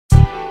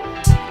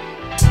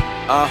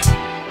Yeah,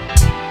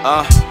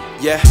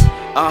 yeah,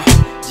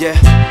 yeah.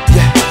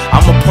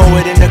 I'm a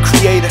poet and a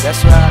creator.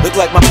 That's right. Look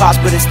like my pops,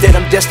 but instead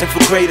I'm destined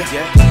for greater.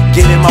 Yeah.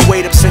 Getting my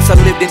weight up since I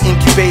lived in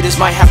incubators.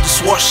 Might have to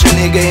swash a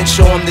nigga and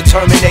show him the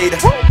Terminator.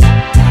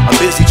 I'm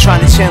busy trying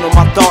to channel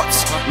my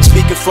thoughts. I'm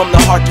speaking from the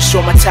heart to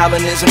show my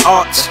talent is in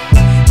arts.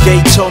 They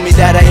told me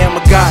that I am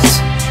a god.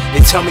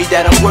 They tell me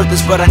that I'm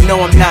worthless, but I know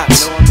I'm not.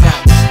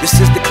 This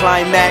is the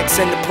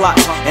climax and the plot,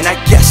 and I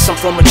guess I'm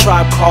from a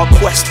tribe called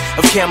Quest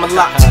of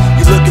Camelot.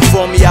 You looking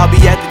for me, I'll be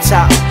at the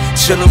top,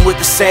 chilling with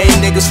the same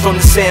niggas from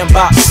the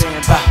sandbox.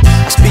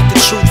 I speak the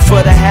truth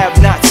for the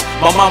have-nots.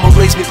 My mama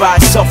raised me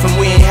by herself and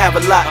we ain't have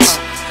a lot.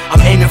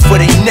 I'm aiming for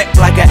their neck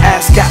like an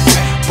ascot.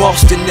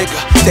 Boston nigga,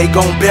 they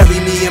gon'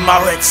 bury me in my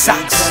Red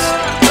Sox.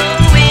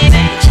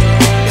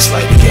 It's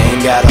like the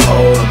game got a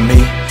hold of me.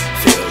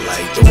 Feel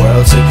like the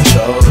world took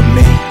control of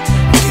me.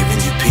 I'm giving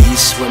you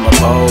peace with my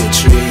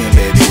poetry, and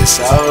baby it's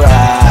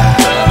alright.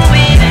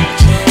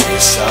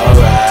 It's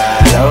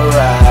alright,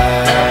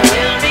 alright.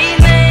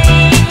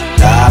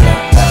 La la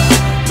la,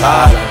 la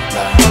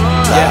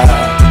la la.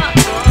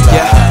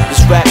 Yeah,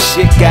 this rap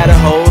shit got a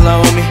hold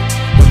on me.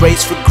 The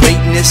race for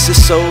greatness is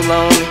so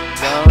lonely.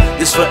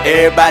 This for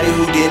everybody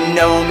who didn't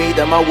know me.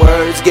 That my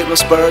words give them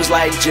spurs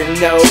like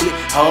Ginobili,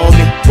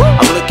 homie.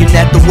 I'm looking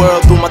at the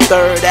world through my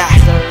third eye.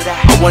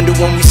 I wonder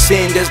when we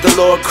sin, does the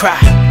Lord cry?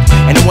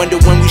 And I wonder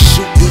when we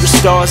shoot, do the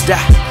stars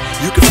die?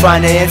 You can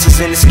find the answers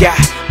in the sky,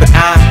 but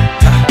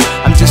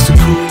I'm just a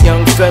cool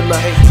young fella.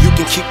 You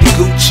can keep the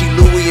Gucci,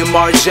 Louis, and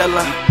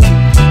Margiela.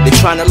 They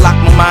tryna lock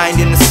my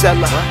mind in the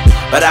cellar,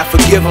 but I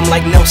forgive them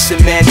like Nelson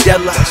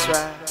Mandela.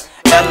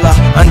 Ella,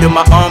 under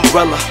my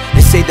umbrella,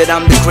 they say that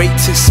I'm the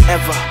greatest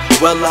ever.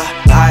 Well,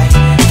 I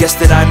guess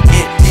that I'm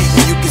it,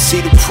 and you can see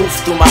the proof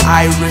through my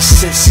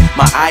irises,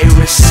 my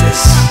irises.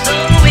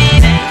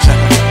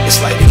 It's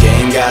like the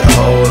game got a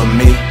hold of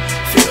me.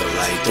 Feel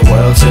like the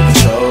world took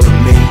control of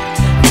me.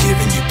 I'm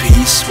giving you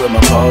peace with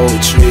my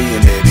poetry,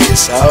 and baby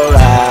it's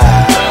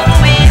alright.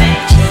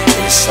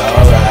 It's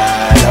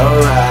alright,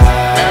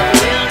 alright.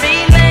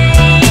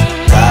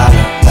 La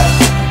la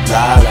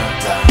la la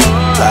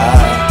la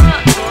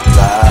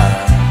la.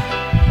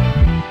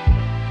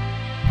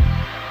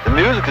 The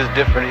music is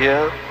different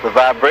here. The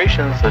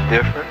vibrations are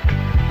different.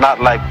 Not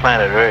like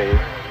Planet Rave.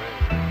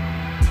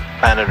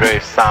 Planet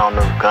Rave's sound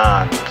of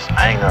guns,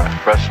 anger,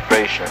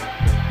 frustration.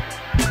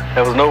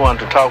 There was no one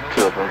to talk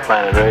to up in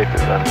Planet Rave to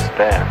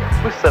understand.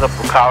 We set up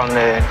a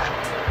colony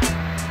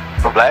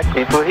for black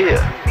people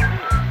here.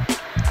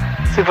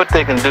 See what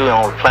they can do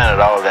on the planet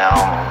all their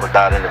own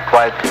without any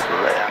white people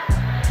there.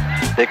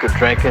 They could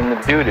drink in the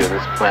beauty of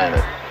this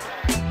planet.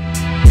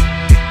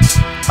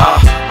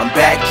 I'm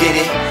back in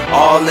it,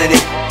 all in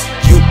it.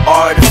 You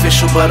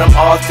artificial, but I'm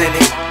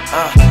authentic.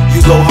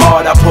 You go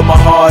hard, I put my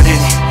heart in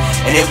it.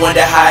 And they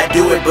wonder how I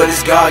do it, but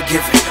it's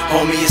God-given.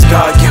 Homie, it's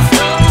God-given.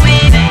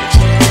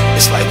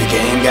 It's like the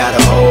game got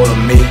a hold of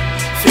me.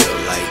 Feel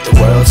like the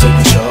world took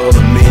control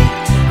of me.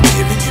 I'm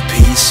giving you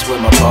peace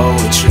with my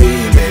poetry,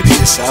 and baby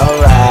it's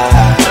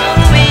alright.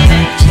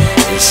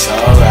 It's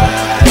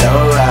alright,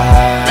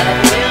 alright.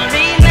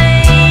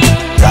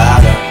 La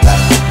la la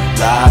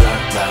la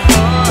la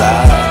la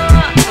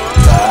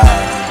la.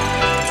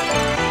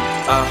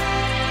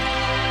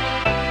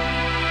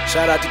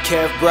 Shout out to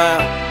Kev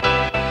Brown.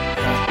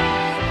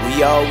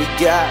 We all we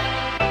got.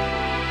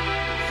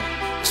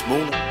 It's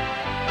Moona.